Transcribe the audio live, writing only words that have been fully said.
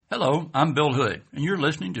Hello, I'm Bill Hood, and you're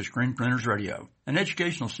listening to Screen Printers Radio, an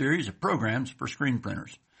educational series of programs for screen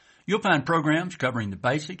printers. You'll find programs covering the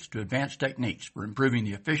basics to advanced techniques for improving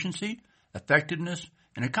the efficiency, effectiveness,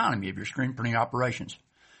 and economy of your screen printing operations.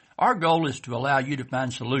 Our goal is to allow you to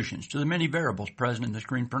find solutions to the many variables present in the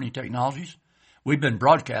screen printing technologies. We've been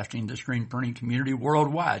broadcasting the screen printing community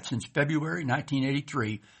worldwide since February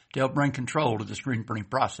 1983 to help bring control to the screen printing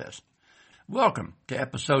process. Welcome to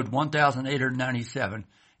episode 1897,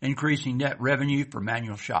 Increasing Net Revenue for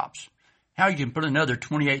Manual Shops. How you can put another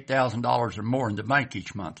 $28,000 or more in the bank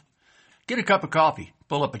each month. Get a cup of coffee,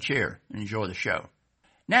 pull up a chair, and enjoy the show.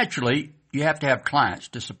 Naturally, you have to have clients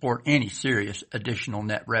to support any serious additional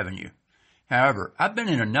net revenue. However, I've been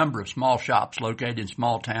in a number of small shops located in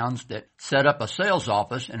small towns that set up a sales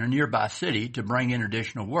office in a nearby city to bring in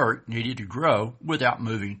additional work needed to grow without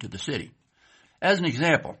moving to the city. As an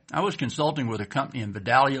example, I was consulting with a company in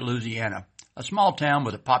Vidalia, Louisiana, a small town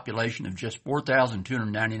with a population of just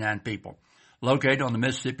 4,299 people, located on the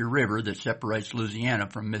Mississippi River that separates Louisiana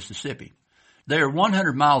from Mississippi. They are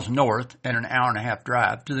 100 miles north and an hour-and-a-half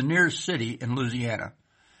drive to the nearest city in Louisiana.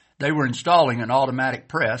 They were installing an automatic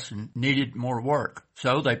press and needed more work,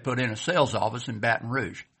 so they put in a sales office in Baton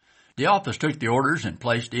Rouge. The office took the orders and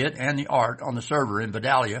placed it and the art on the server in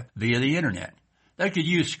Vidalia via the Internet. They could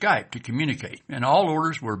use Skype to communicate, and all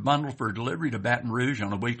orders were bundled for delivery to Baton Rouge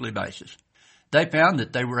on a weekly basis. They found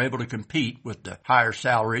that they were able to compete with the higher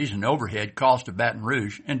salaries and overhead cost of Baton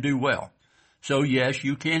Rouge and do well. So yes,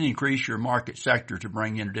 you can increase your market sector to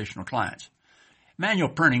bring in additional clients. Manual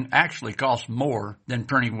printing actually costs more than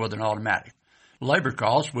printing with an automatic. Labor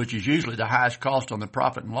cost, which is usually the highest cost on the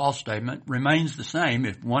profit and loss statement, remains the same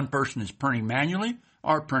if one person is printing manually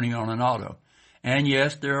or printing on an auto. And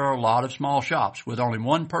yes, there are a lot of small shops with only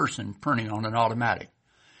one person printing on an automatic.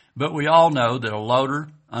 But we all know that a loader,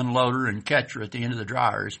 unloader, and catcher at the end of the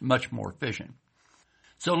dryer is much more efficient.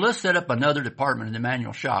 So let's set up another department in the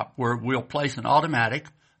manual shop where we'll place an automatic,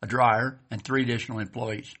 a dryer, and 3 additional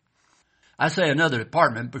employees. I say another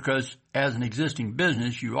department because as an existing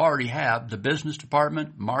business, you already have the business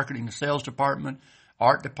department, marketing and sales department,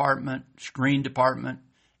 art department, screen department,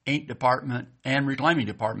 ink department, and reclaiming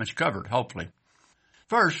departments covered, hopefully.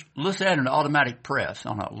 First, let's add an automatic press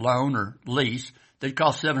on a loan or lease that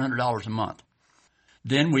costs $700 a month.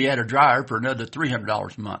 Then we add a dryer for another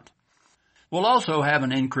 $300 a month. We'll also have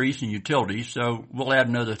an increase in utilities, so we'll add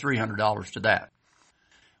another $300 to that.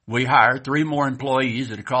 We hire 3 more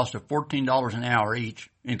employees at a cost of $14 an hour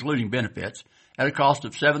each, including benefits, at a cost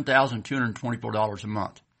of $7,224 a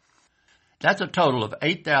month. That's a total of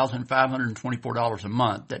 $8,524 a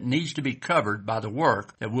month that needs to be covered by the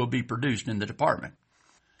work that will be produced in the department.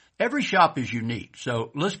 Every shop is unique,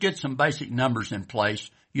 so let's get some basic numbers in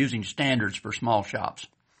place using standards for small shops.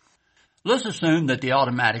 Let's assume that the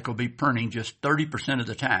automatic will be printing just 30% of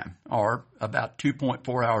the time, or about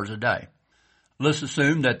 2.4 hours a day. Let's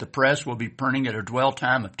assume that the press will be printing at a dwell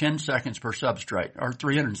time of 10 seconds per substrate, or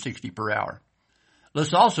 360 per hour.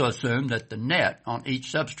 Let's also assume that the net on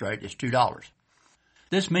each substrate is $2.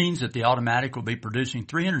 This means that the automatic will be producing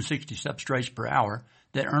 360 substrates per hour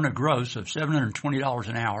that earn a gross of $720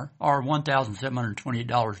 an hour, or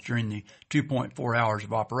 $1,728 during the 2.4 hours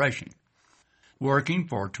of operation. Working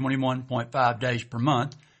for 21.5 days per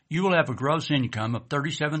month, you will have a gross income of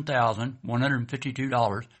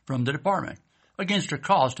 $37,152 from the department, against a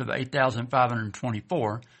cost of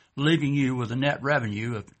 $8,524, leaving you with a net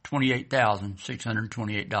revenue of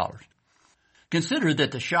 $28,628. Consider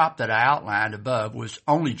that the shop that I outlined above was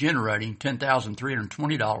only generating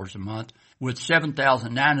 $10,320 a month with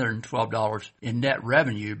 $7,912 in net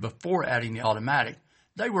revenue before adding the automatic.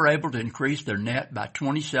 They were able to increase their net by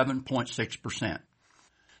 27.6%.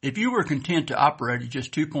 If you were content to operate at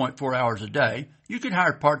just 2.4 hours a day, you could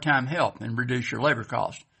hire part-time help and reduce your labor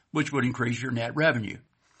costs, which would increase your net revenue.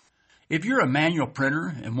 If you're a manual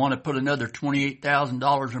printer and want to put another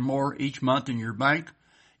 $28,000 or more each month in your bank,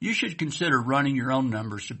 you should consider running your own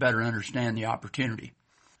numbers to better understand the opportunity.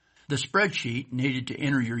 The spreadsheet needed to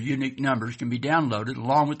enter your unique numbers can be downloaded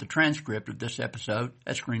along with the transcript of this episode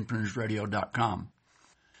at screenprintersradio.com.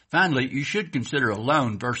 Finally, you should consider a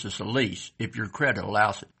loan versus a lease if your credit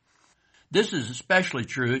allows it. This is especially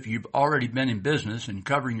true if you've already been in business and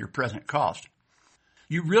covering your present cost.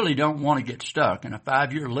 You really don't want to get stuck in a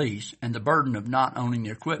 5-year lease and the burden of not owning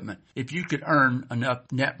the equipment if you could earn enough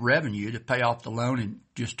net revenue to pay off the loan in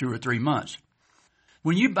just 2 or 3 months.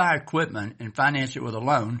 When you buy equipment and finance it with a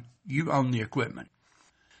loan, you own the equipment.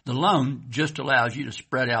 The loan just allows you to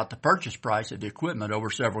spread out the purchase price of the equipment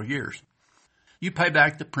over several years. You pay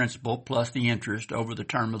back the principal plus the interest over the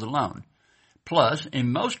term of the loan. Plus,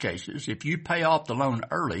 in most cases, if you pay off the loan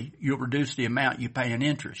early, you'll reduce the amount you pay in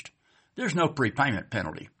interest. There's no prepayment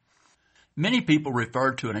penalty. Many people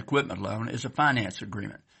refer to an equipment loan as a finance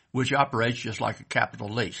agreement, which operates just like a capital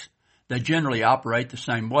lease. They generally operate the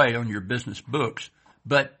same way on your business books,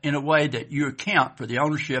 but in a way that you account for the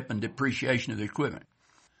ownership and depreciation of the equipment.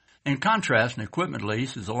 In contrast, an equipment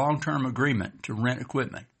lease is a long-term agreement to rent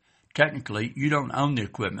equipment. Technically, you don't own the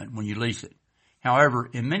equipment when you lease it. However,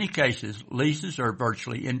 in many cases, leases are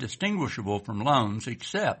virtually indistinguishable from loans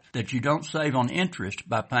except that you don't save on interest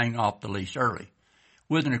by paying off the lease early.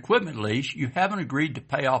 With an equipment lease, you haven't agreed to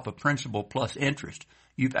pay off a principal plus interest.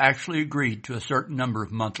 You've actually agreed to a certain number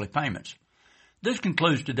of monthly payments. This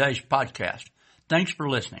concludes today's podcast. Thanks for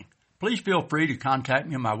listening. Please feel free to contact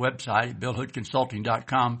me on my website at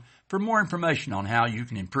billhoodconsulting.com for more information on how you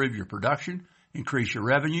can improve your production, increase your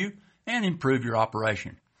revenue, and improve your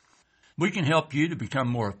operation. We can help you to become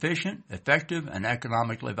more efficient, effective, and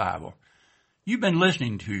economically viable. You've been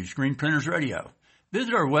listening to Screen Printers Radio.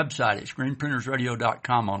 Visit our website at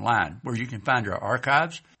screenprintersradio.com online, where you can find our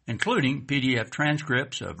archives, including PDF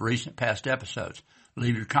transcripts of recent past episodes.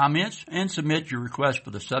 Leave your comments and submit your request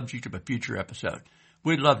for the subject of a future episode.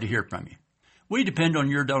 We'd love to hear from you. We depend on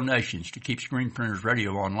your donations to keep Screen Printers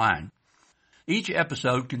Radio online. Each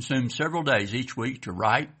episode consumes several days each week to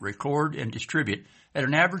write, record, and distribute at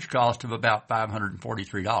an average cost of about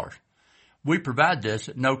 $543. We provide this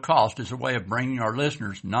at no cost as a way of bringing our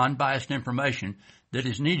listeners non-biased information that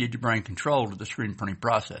is needed to bring control to the screen printing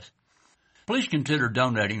process. Please consider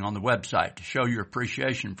donating on the website to show your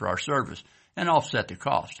appreciation for our service and offset the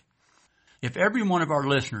cost. If every one of our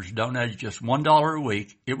listeners donated just $1 a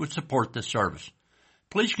week, it would support this service.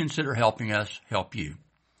 Please consider helping us help you.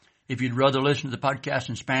 If you'd rather listen to the podcast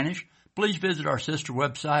in Spanish, please visit our sister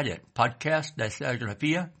website at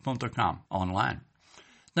podcast-grafia.com online.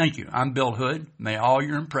 Thank you. I'm Bill Hood. May all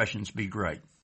your impressions be great.